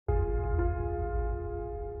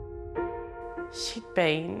She'd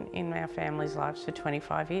been in our family's lives for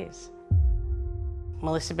 25 years.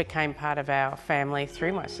 Melissa became part of our family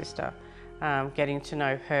through my sister, getting to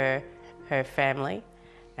know her family,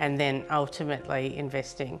 and then ultimately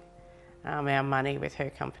investing our money with her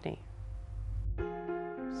company.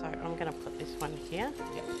 So I'm going to put this one here.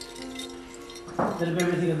 Yep. Bit of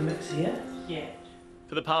everything in the mix here? Yeah.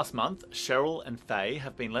 For the past month, Cheryl and Faye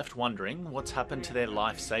have been left wondering what's happened to their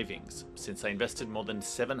life savings since they invested more than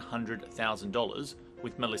 $700,000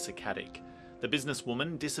 with Melissa Caddick. The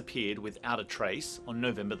businesswoman disappeared without a trace on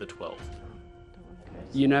November the 12th.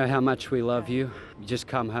 You know how much we love you. You just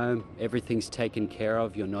come home, everything's taken care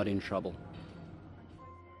of, you're not in trouble.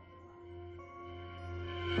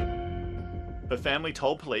 Her family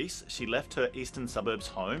told police she left her eastern suburbs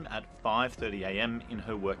home at 5:30 a.m. in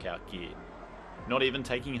her workout gear, not even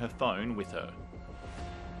taking her phone with her.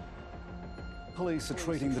 Police are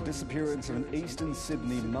treating the disappearance of an Eastern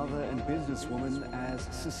Sydney mother and businesswoman as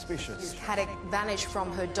suspicious. Caddick vanished from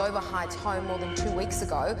her Dover Heights home more than 2 weeks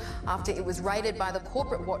ago after it was raided by the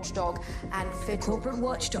corporate watchdog and federal... Corporate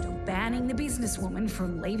watchdog banning the businesswoman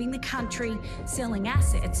from leaving the country, selling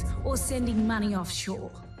assets or sending money offshore.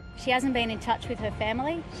 She hasn't been in touch with her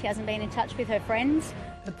family, she hasn't been in touch with her friends.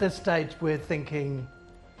 At this stage, we're thinking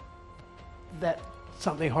that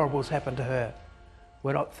something horrible's happened to her.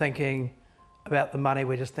 We're not thinking about the money,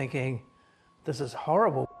 we're just thinking, this is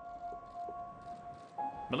horrible.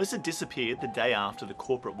 Melissa disappeared the day after the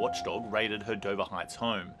corporate watchdog raided her Dover Heights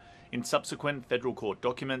home. In subsequent federal court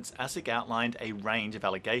documents, ASIC outlined a range of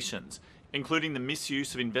allegations, including the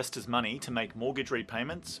misuse of investors' money to make mortgage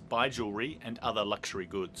repayments, buy jewellery and other luxury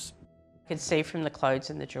goods. I could see from the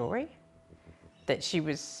clothes and the jewellery that she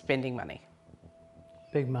was spending money.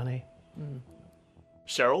 Big money.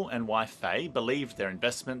 Cheryl and wife Faye believed their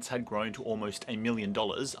investments had grown to almost $1 million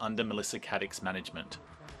under Melissa Caddick's management.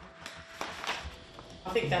 I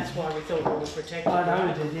think that's why we thought we were protected. I know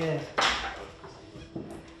we did, yeah.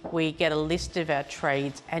 We get a list of our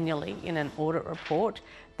trades annually in an audit report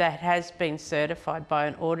that has been certified by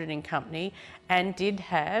an auditing company and did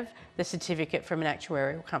have the certificate from an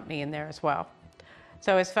actuarial company in there as well.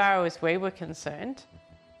 So as far as we were concerned,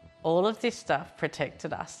 all of this stuff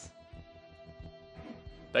protected us.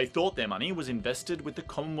 They thought their money was invested with the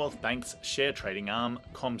Commonwealth Bank's share trading arm,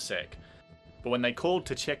 CommSec. But when they called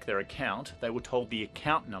to check their account, they were told the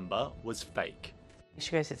account number was fake.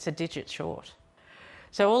 She goes, it's a digit short.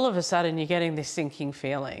 So all of a sudden you're getting this sinking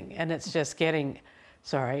feeling and it's just getting,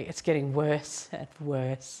 it's getting worse and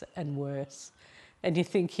worse and worse. And you're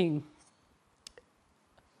thinking,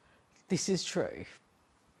 this is true.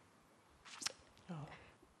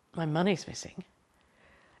 My money's missing.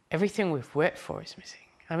 Everything we've worked for is missing.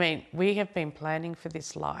 I mean, we have been planning for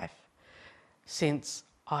this life since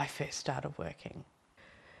I first started working.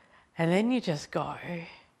 And then you just go,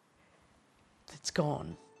 it's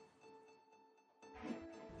gone.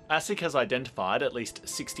 ASIC has identified at least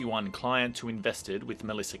 61 clients who invested with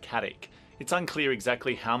Melissa Caddick. It's unclear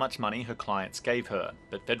exactly how much money her clients gave her,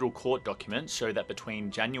 but federal court documents show that between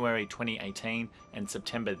January 2018 and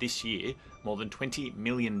September this year, more than $20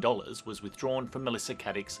 million was withdrawn from Melissa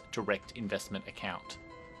Caddick's direct investment account.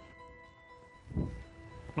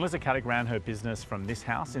 Melissa Caddick ran her business from this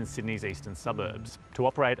house in Sydney's eastern suburbs. To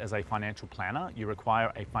operate as a financial planner, you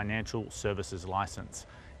require a financial services licence.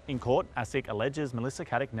 In court, ASIC alleges Melissa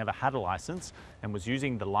Caddick never had a licence and was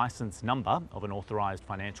using the licence number of an authorised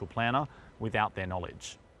financial planner without their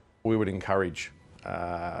knowledge. We would encourage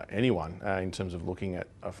anyone in terms of looking at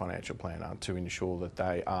a financial planner to ensure that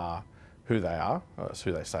they are who they are,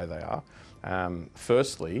 who they say they are.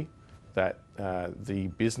 Firstly, that the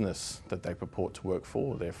business that they purport to work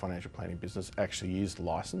for, their financial planning business, actually is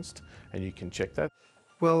licensed, and you can check that.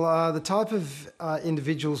 Well, the type of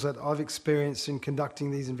individuals that I've experienced in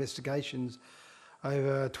conducting these investigations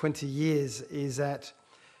over 20 years is that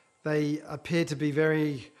they appear to be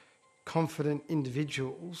very confident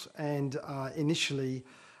individuals, and initially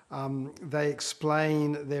they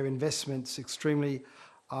explain their investments extremely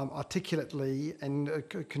articulately and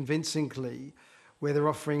convincingly, where they're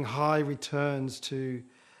offering high returns to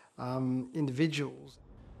individuals.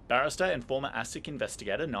 Barrister and former ASIC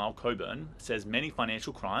investigator Niall Coburn says many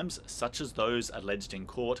financial crimes, such as those alleged in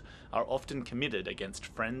court, are often committed against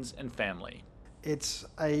friends and family. It's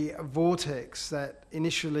a vortex that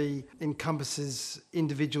initially encompasses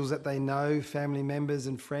individuals that they know, family members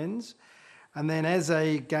and friends, and then as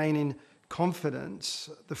they gain in confidence,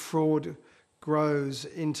 the fraud grows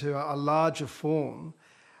into a larger form.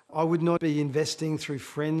 I would not be investing through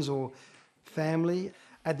friends or family.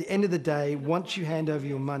 At the end of the day, once you hand over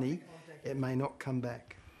your money, it may not come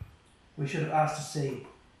back. We should have asked to see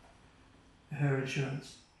her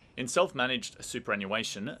insurance. In self-managed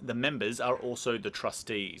superannuation, the members are also the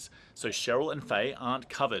trustees, so Cheryl and Faye aren't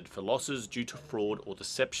covered for losses due to fraud or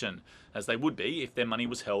deception, as they would be if their money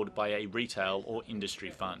was held by a retail or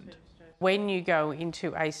industry fund. When you go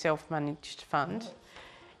into a self-managed fund,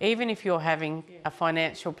 even if you're having a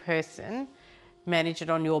financial person manage it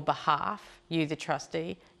on your behalf, you the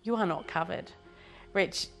trustee, you are not covered,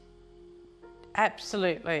 which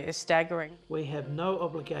absolutely is staggering. We have no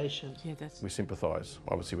obligation. Yeah, that's We sympathise,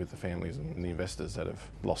 obviously, with the families and the investors that have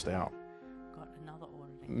lost out. got another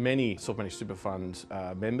auditing. Many self-managed super fund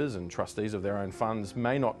members and trustees of their own funds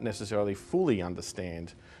may not necessarily fully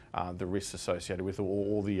understand the risks associated with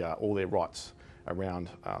all their rights around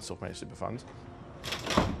self-managed super funds.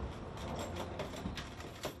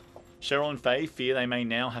 Cheryl and Faye fear they may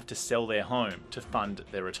now have to sell their home to fund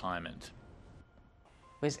their retirement.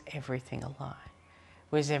 Was everything a lie?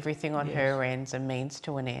 Was everything on her end a means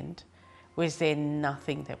to an end? Was there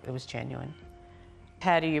nothing that was genuine?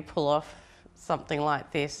 How do you pull off something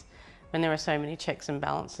like this when there are so many checks and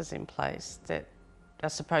balances in place that are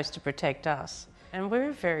supposed to protect us? And we're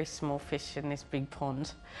a very small fish in this big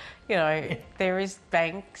pond. You know, there is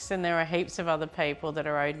banks and there are heaps of other people that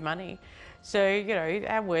are owed money. So, you know,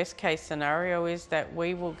 our worst case scenario is that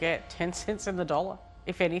we will get 10 cents in the dollar,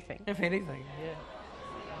 if anything. If anything, yeah.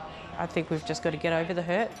 I think we've just got to get over the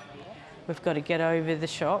hurt. We've got to get over the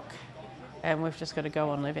shock, and we've just got to go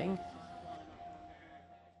on living.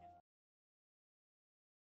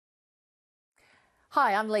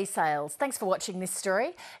 Hi, I'm Lee Sales. Thanks for watching this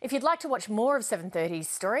story. If you'd like to watch more of 730's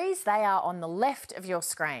stories, they are on the left of your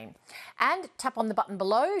screen. And tap on the button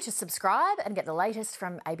below to subscribe and get the latest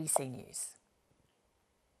from ABC News.